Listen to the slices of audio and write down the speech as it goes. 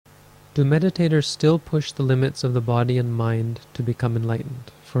Do meditators still push the limits of the body and mind to become enlightened?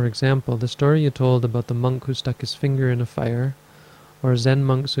 For example, the story you told about the monk who stuck his finger in a fire, or Zen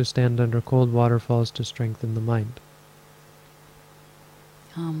monks who stand under cold waterfalls to strengthen the mind.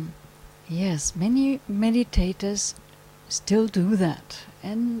 Yes, many meditators still do that,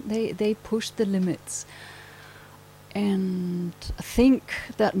 and they push the limits and think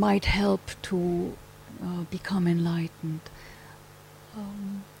that might help to become enlightened.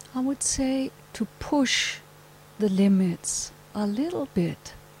 I would say to push the limits a little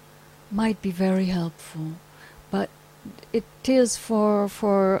bit might be very helpful, but it is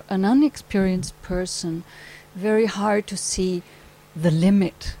for an unexperienced person very hard to see the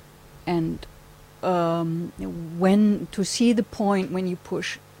limit and when to see the point when you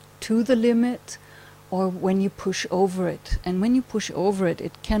push to the limit or when you push over it. And when you push over it,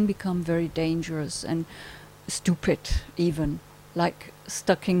 it can become very dangerous and stupid even. Like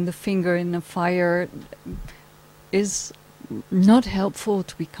sticking the finger in a fire is not helpful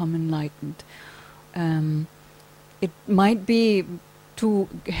to become enlightened. It might be to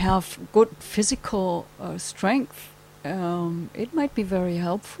have good physical strength. It might be very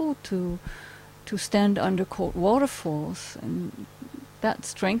helpful to stand under cold waterfalls, and that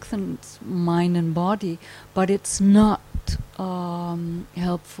strengthens mind and body, but it's not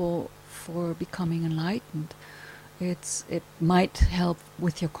helpful for becoming enlightened. It might help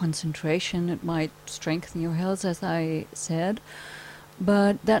with your concentration, it might strengthen your health, as I said,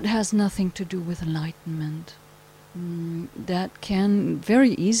 but that has nothing to do with enlightenment. That can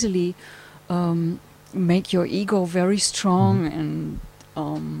very easily make your ego very strong, and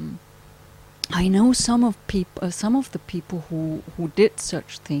I know some of the people who did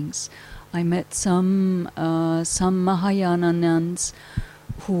such things. I met some Mahayana nuns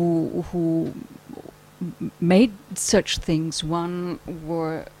who made such things. One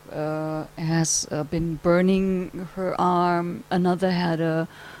has been burning her arm. Another had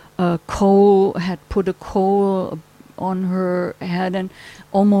put a coal on her head and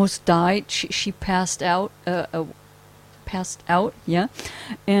almost died. She passed out.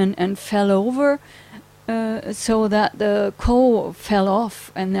 And fell over, so that the coal fell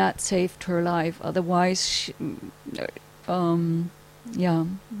off, and that saved her life. Otherwise,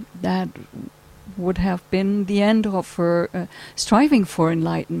 that would have been the end of her striving for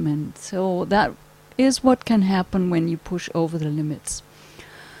enlightenment. So that is what can happen when you push over the limits.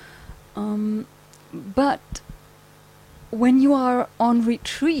 But when you are on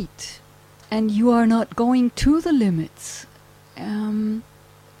retreat and you are not going to the limits, and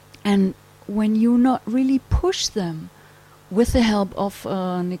when you not really push them with the help of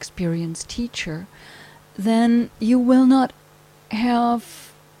an experienced teacher, then you will not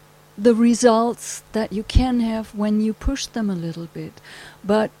have the results that you can have when you push them a little bit.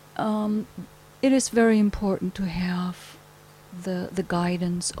 But it is very important to have the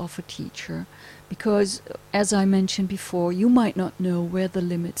guidance of a teacher, because, as I mentioned before, you might not know where the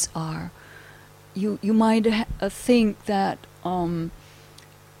limits are. You might think that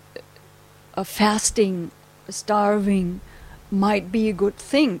fasting, starving, might be a good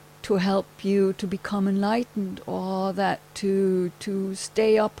thing to help you to become enlightened, or that to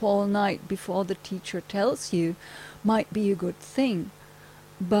stay up all night before the teacher tells you might be a good thing.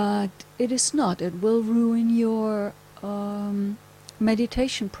 But it is not. It will ruin your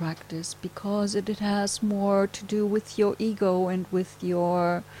meditation practice, because it has more to do with your ego and with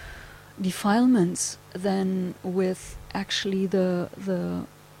your defilements than with actually the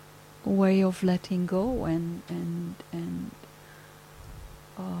way of letting go and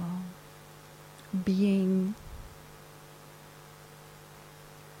being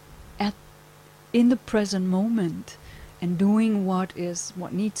in the present moment and doing what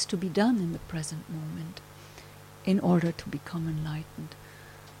needs to be done in the present moment in order to become enlightened.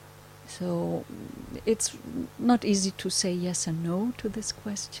 So it's not easy to say yes and no to this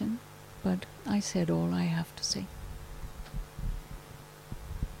question, but I said all I have to say.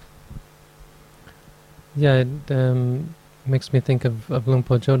 Yeah, it makes me think of Luang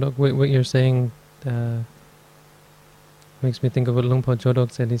Por Chödok. What you're saying makes me think of what Luang Por Chödok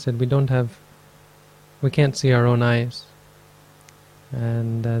said. He said, we can't see our own eyes.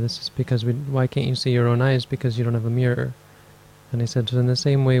 And this is because why can't you see your own eyes? Because you don't have a mirror. And he said, so in the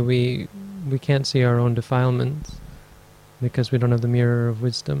same way, we can't see our own defilements because we don't have the mirror of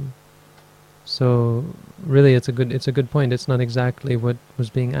wisdom. So really, it's a good point. It's not exactly what was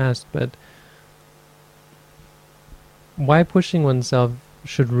being asked, but why pushing oneself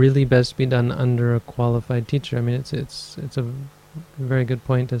should really best be done under a qualified teacher. I mean, it's a very good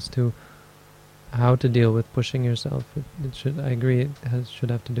point as to how to deal with pushing yourself. I agree. It should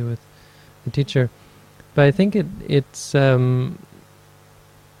have to do with the teacher. But I think it's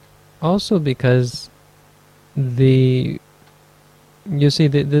also because the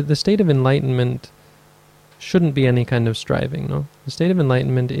state of enlightenment shouldn't be any kind of striving, no? The state of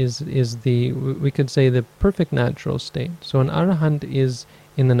enlightenment is the, we could say, the perfect natural state. So an arahant is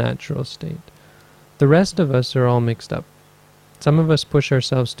in the natural state. The rest of us are all mixed up. Some of us push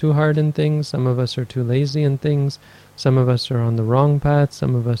ourselves too hard in things, some of us are too lazy in things, some of us are on the wrong path,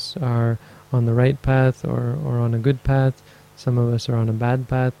 some of us are on the right path or on a good path, some of us are on a bad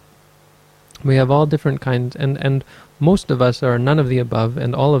path. We have all different kinds, and most of us are none of the above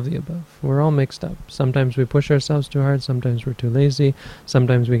and all of the above. We're all mixed up. Sometimes we push ourselves too hard, sometimes we're too lazy,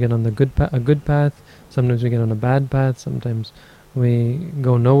 sometimes we get on a good path, sometimes we get on a bad path, sometimes we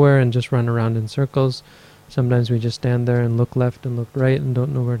go nowhere and just run around in circles, sometimes we just stand there and look left and look right and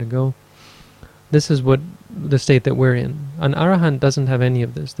don't know where to go. This is what the state that we're in. An arahant doesn't have any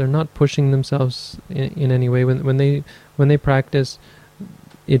of this. They're not pushing themselves in any way. When they practice,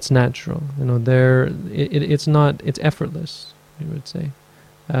 it's natural. It's effortless, you would say.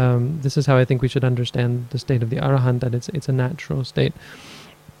 This is how I think we should understand the state of the arahant, that it's a natural state.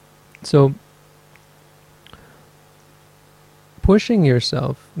 So pushing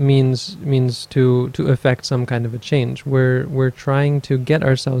yourself means to effect some kind of a change. We're trying to get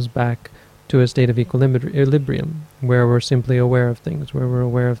ourselves back to a state of equilibrium, where we're simply aware of things, where we're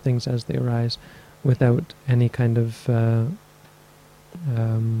aware of things as they arise, without any kind of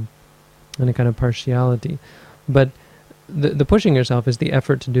partiality. But the pushing yourself is the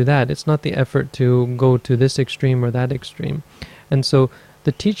effort to do that. It's not the effort to go to this extreme or that extreme. And so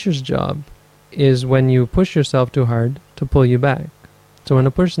the teacher's job is, when you push yourself too hard, to pull you back. So when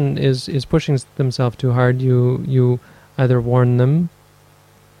a person is pushing themselves too hard, you either warn them.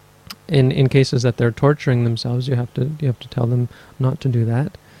 In cases that they're torturing themselves, you have to tell them not to do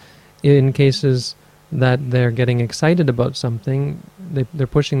that. In cases that they're getting excited about something, they're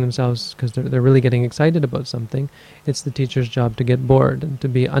pushing themselves because they're really getting excited about something. It's the teacher's job to get bored and to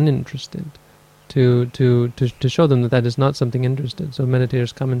be uninterested, to show them that is not something interested. So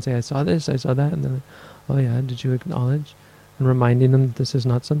meditators come and say, I saw this, I saw that, and they're like, oh yeah, did you acknowledge? And reminding them that this is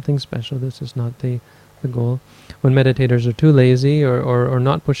not something special, this is not the goal. When meditators are too lazy or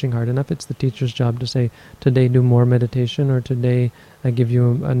not pushing hard enough, it's the teacher's job to say, today do more meditation, or today I give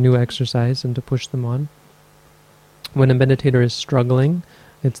you a new exercise, and to push them on. When a meditator is struggling,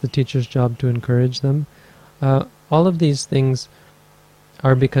 it's the teacher's job to encourage them. All of these things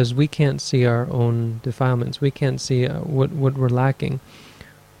are because we can't see our own defilements. We can't see what we're lacking.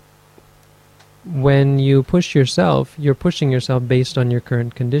 When you push yourself, you're pushing yourself based on your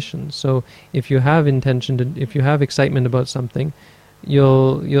current conditions. So if you have if you have excitement about something,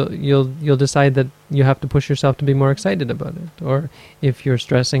 you'll decide that you have to push yourself to be more excited about it. Or if you're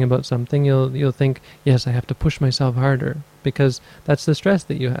stressing about something, you'll think, yes, I have to push myself harder, because that's the stress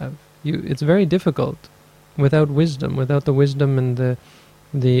that you have. It's very difficult without wisdom, without the wisdom and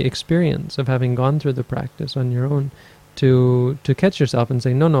the experience of having gone through the practice on your own, to catch yourself and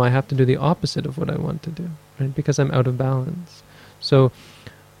say, no, I have to do the opposite of what I want to do, right? Because I'm out of balance. So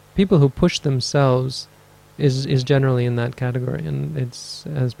people who push themselves is generally in that category, and it's,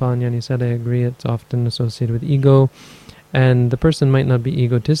 as Palanyani said, I agree, it's often associated with ego, and the person might not be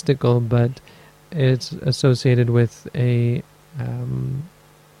egotistical, but it's associated with an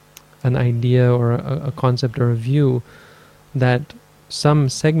idea or a concept or a view that some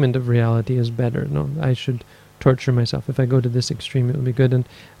segment of reality is better. No, I should torture myself. If I go to this extreme, it will be good, and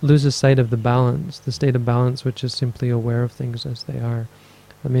loses sight of the balance, the state of balance, which is simply aware of things as they are.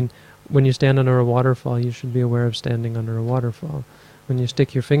 I mean, when you stand under a waterfall, you should be aware of standing under a waterfall. When you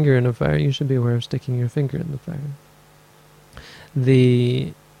stick your finger in a fire, you should be aware of sticking your finger in the fire.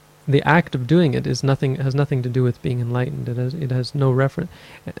 The act of doing it has nothing to do with being enlightened. It has no reference,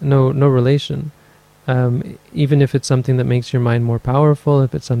 no relation. Even if it's something that makes your mind more powerful,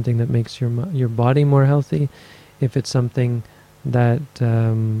 if it's something that makes your body more healthy, if it's something that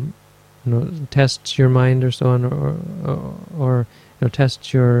tests your mind or so on, or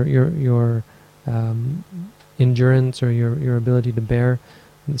tests your endurance or your ability to bear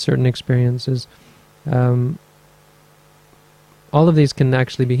certain experiences. All of these can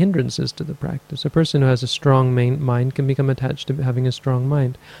actually be hindrances to the practice. A person who has a strong mind can become attached to having a strong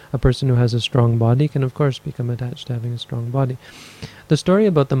mind. A person who has a strong body can, of course, become attached to having a strong body. The story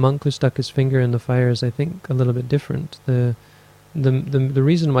about the monk who stuck his finger in the fire is, I think, a little bit different. The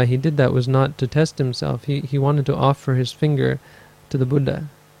reason why he did that was not to test himself. He wanted to offer his finger to the Buddha,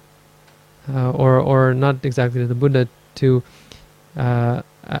 or not exactly to the Buddha, to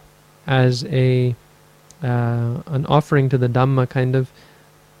as an offering to the Dhamma, kind of.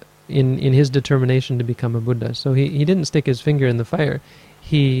 in his determination to become a Buddha. So he didn't stick his finger in the fire.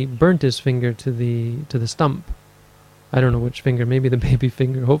 He burnt his finger to the stump. I don't know which finger, maybe the baby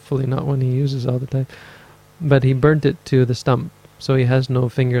finger, hopefully not one he uses all the time. But he burnt it to the stump, so he has no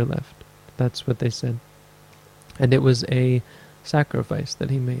finger left. That's what they said. And it was a sacrifice that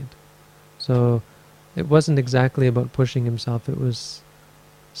he made. So it wasn't exactly about pushing himself. It was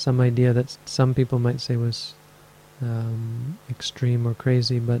some idea that some people might say was extreme or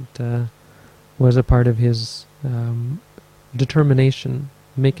crazy, but was a part of his determination,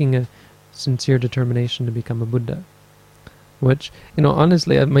 making a sincere determination to become a Buddha. Which,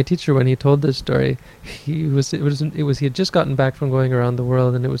 honestly, my teacher, when he told this story, he had just gotten back from going around the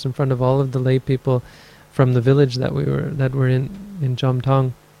world, and it was in front of all of the lay people from the village that were in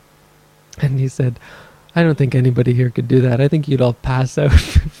Jomtong, and he said, "I don't think anybody here could do that. I think you'd all pass out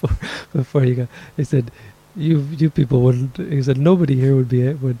before you go." He said, "You people wouldn't." He said, "Nobody here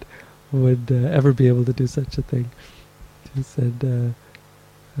would ever be able to do such a thing." He said,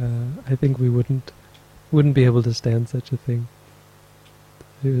 "I think we wouldn't be able to stand such a thing."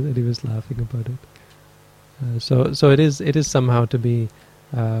 And he was laughing about it. So it is somehow to be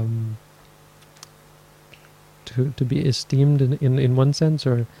to be esteemed in one sense,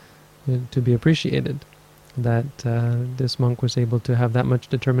 or to be appreciated, that this monk was able to have that much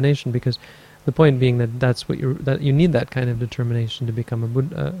determination, because the point being that you need that kind of determination to become a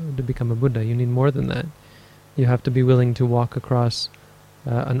Buddha. You need more than that. You have to be willing to walk across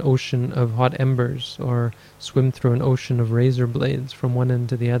an ocean of hot embers, or swim through an ocean of razor blades from one end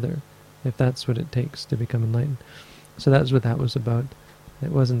to the other, if that's what it takes to become enlightened. So that's what that was about.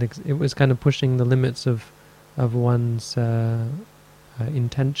 It wasn't. It was kind of pushing the limits of one's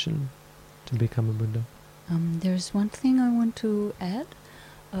intention to become a Buddha. There's one thing I want to add.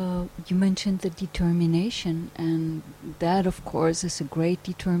 You mentioned the determination, and that, of course, is a great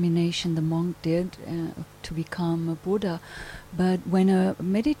determination the monk did to become a Buddha. But when a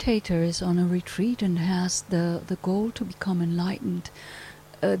meditator is on a retreat and has the goal to become enlightened,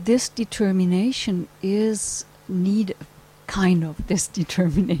 this determination is needed. This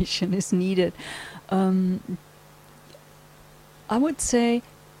determination is needed. I would say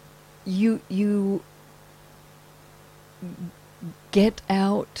you get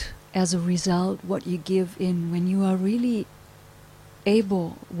out as a result what you give in. When you are really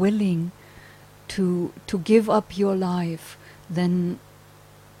able, willing to give up your life, then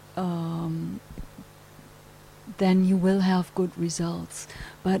you will have good results.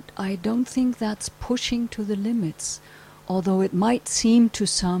 But I don't think that's pushing to the limits, although it might seem to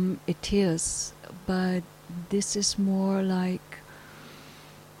some it is. But this is more like,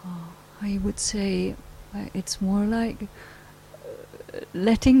 I would say, it's more like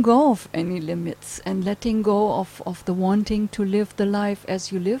letting go of any limits, and letting go of the wanting to live the life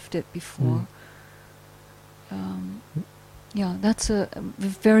as you lived it before. Yeah, that's a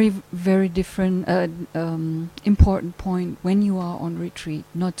very, very different, important point when you are on retreat,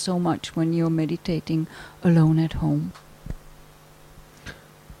 not so much when you're meditating alone at home.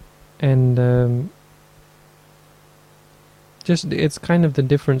 And it's kind of the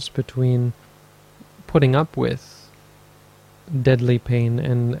difference between putting up with deadly pain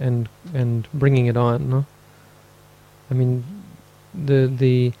and bringing it on, no? I mean,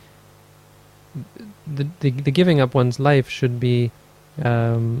 the giving up one's life should be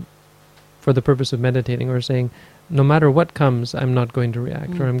for the purpose of meditating, or saying, no matter what comes, I'm not going to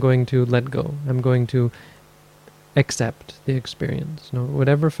react, or I'm going to let go. I'm going to accept the experience. No,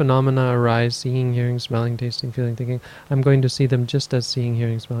 whatever phenomena arise, seeing, hearing, smelling, tasting, feeling, thinking, I'm going to see them just as seeing,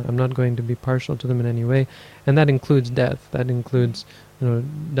 hearing, smelling. I'm not going to be partial to them in any way, and that includes death. That includes,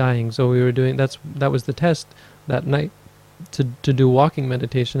 dying. So we were doing that was the test that night, to do walking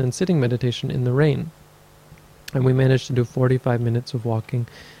meditation and sitting meditation in the rain, and we managed to do 45 minutes of walking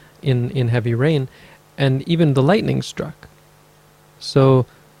in heavy rain, and even the lightning struck. So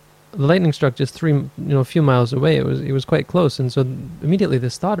the lightning struck just a few miles away. It was quite close, and so immediately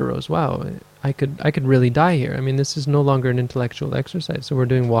this thought arose: wow, I could really die here. I mean, this is no longer an intellectual exercise. So we're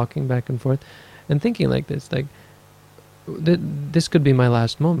doing walking back and forth, and thinking like this, like this could be my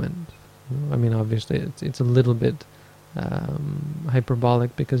last moment. I mean, obviously it's a little bit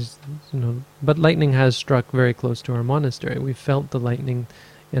hyperbolic, because but lightning has struck very close to our monastery. We felt the lightning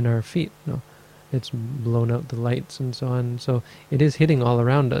in our feet. It's blown out the lights and so on. So it is hitting all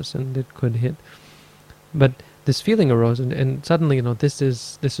around us, and it could hit. But this feeling arose, and suddenly, this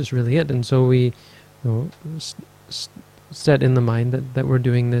is really it. And so we, set in the mind that we're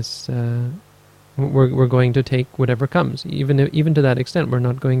doing this. We're going to take whatever comes, even to that extent. We're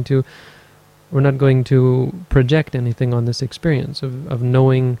not going to project anything on this experience of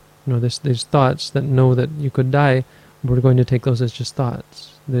knowing There's thoughts that know that you could die. We're going to take those as just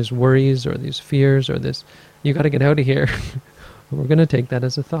thoughts. There's worries or these fears or this, you got to get out of here. We're going to take that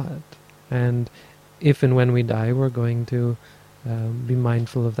as a thought. And if and when we die, we're going to be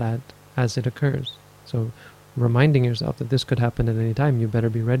mindful of that as it occurs. So reminding yourself that this could happen at any time, you better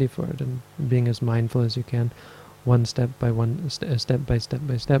be ready for it, and being as mindful as you can, one step by one, step by step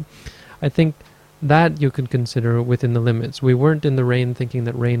by step. I think that you could consider within the limits. We weren't in the rain thinking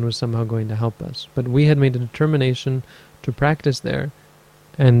that rain was somehow going to help us, but we had made a determination to practice there,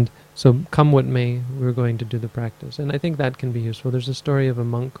 and so come what may, we're going to do the practice. And I think that can be useful. There's a story of a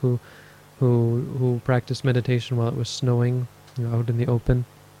monk who practiced meditation while it was snowing, out in the open,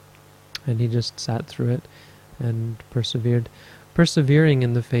 and he just sat through it and persevered. Persevering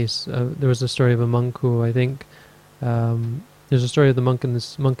in the face of, there was a story of a monk who, I think, there's a story of the monk in the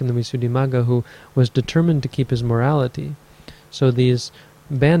Visuddhimagga who was determined to keep his morality. So these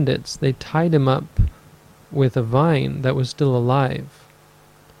bandits, they tied him up with a vine that was still alive.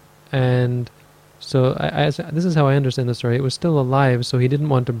 And so this is how I understand the story. It was still alive, so he didn't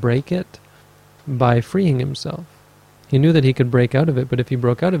want to break it by freeing himself. He knew that he could break out of it, but if he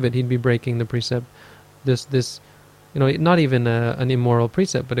broke out of it, he'd be breaking the precept. This, not even an immoral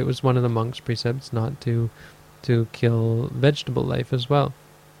precept, but it was one of the monk's precepts not to kill vegetable life as well.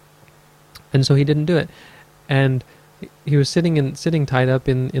 And so he didn't do it. And he was sitting tied up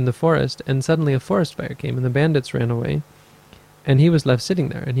in the forest, and suddenly a forest fire came, and the bandits ran away. And he was left sitting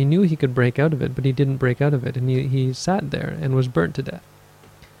there, and he knew he could break out of it, but he didn't break out of it, and he sat there and was burnt to death.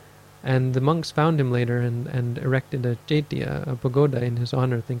 And the monks found him later and erected a chaitya, a pagoda in his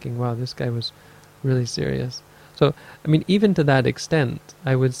honor, thinking, wow, this guy was really serious. So, even to that extent,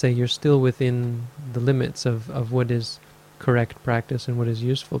 I would say you're still within the limits of what is correct practice and what is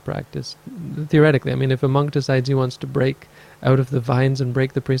useful practice. Theoretically, if a monk decides he wants to break out of the vines and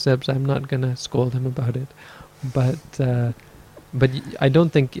break the precepts, I'm not going to scold him about it. But I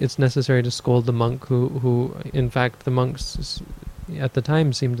don't think it's necessary to scold the monk who in fact, the monks at the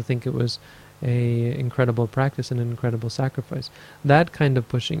time seemed to think it was a incredible practice and an incredible sacrifice. That kind of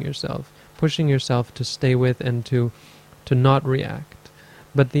pushing yourself to stay with and to not react.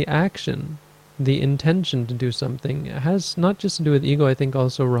 But the action, the intention to do something, has not just to do with ego, I think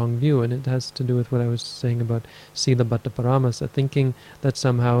also wrong view, and it has to do with what I was saying about Sila Bhatta Paramasa, thinking that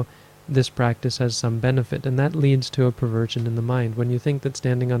somehow this practice has some benefit, and that leads to a perversion in the mind. When you think that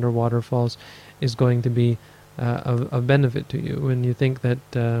standing under waterfalls is going to be of benefit to you, when you think that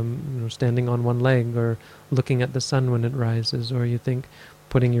standing on one leg or looking at the sun when it rises, or you think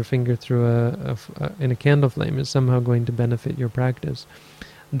putting your finger through in a candle flame is somehow going to benefit your practice,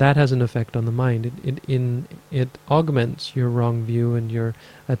 that has an effect on the mind. It augments your wrong view and your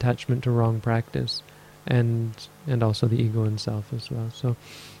attachment to wrong practice, and also the ego and self as well. So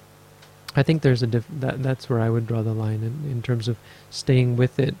I think there's that's where I would draw the line in terms of staying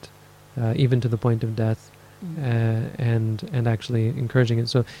with it, even to the point of death, and actually encouraging it.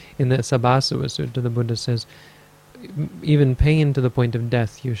 So in the Sabbasava Sutta, the Buddha says, even pain to the point of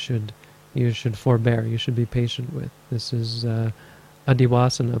death, you should forbear. You should be patient with. This is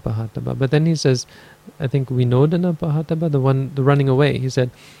adivasana pahataba. But then he says, I think vinodana pahataba, the running away. He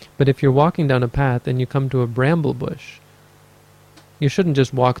said, but if you're walking down a path and you come to a bramble bush, you shouldn't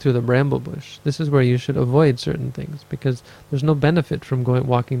just walk through the bramble bush. This is where you should avoid certain things, because there's no benefit from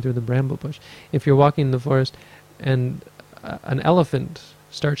walking through the bramble bush. If you're walking in the forest and an elephant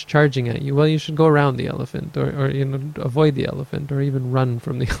starts charging at you, well, you should go around the elephant, or avoid the elephant, or even run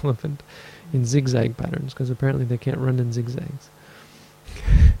from the elephant in zigzag patterns, because apparently they can't run in zigzags.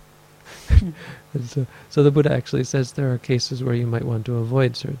 So the Buddha actually says there are cases where you might want to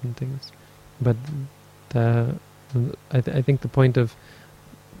avoid certain things, but I think the point of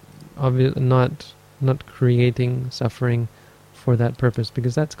not creating suffering for that purpose,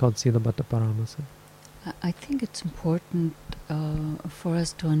 because that's called Sila Bhatta Paramasa. I think it's important for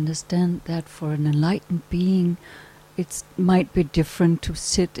us to understand that for an enlightened being, it might be different to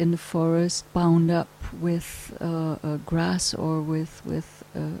sit in the forest bound up with grass or with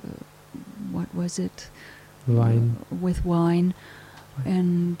what was it? Wine. With wine,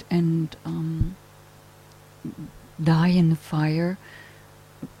 and die in the fire.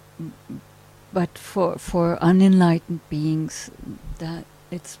 But for unenlightened beings, that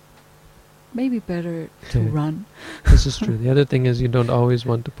it's maybe better to run. This is true. The other thing is you don't always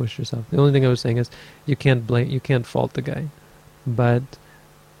want to push yourself. The only thing I was saying is you can't fault the guy, but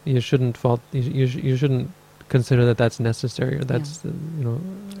you shouldn't fault. You shouldn't consider that that's necessary, or that's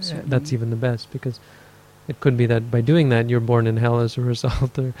that's even the best, because it could be that by doing that you're born in hell as a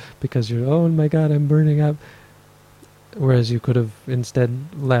result, or because you're, oh my God, I'm burning up. Whereas you could have instead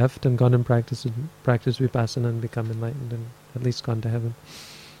left and gone and practiced vipassana and become enlightened and at least gone to heaven.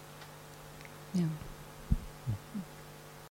 Yeah.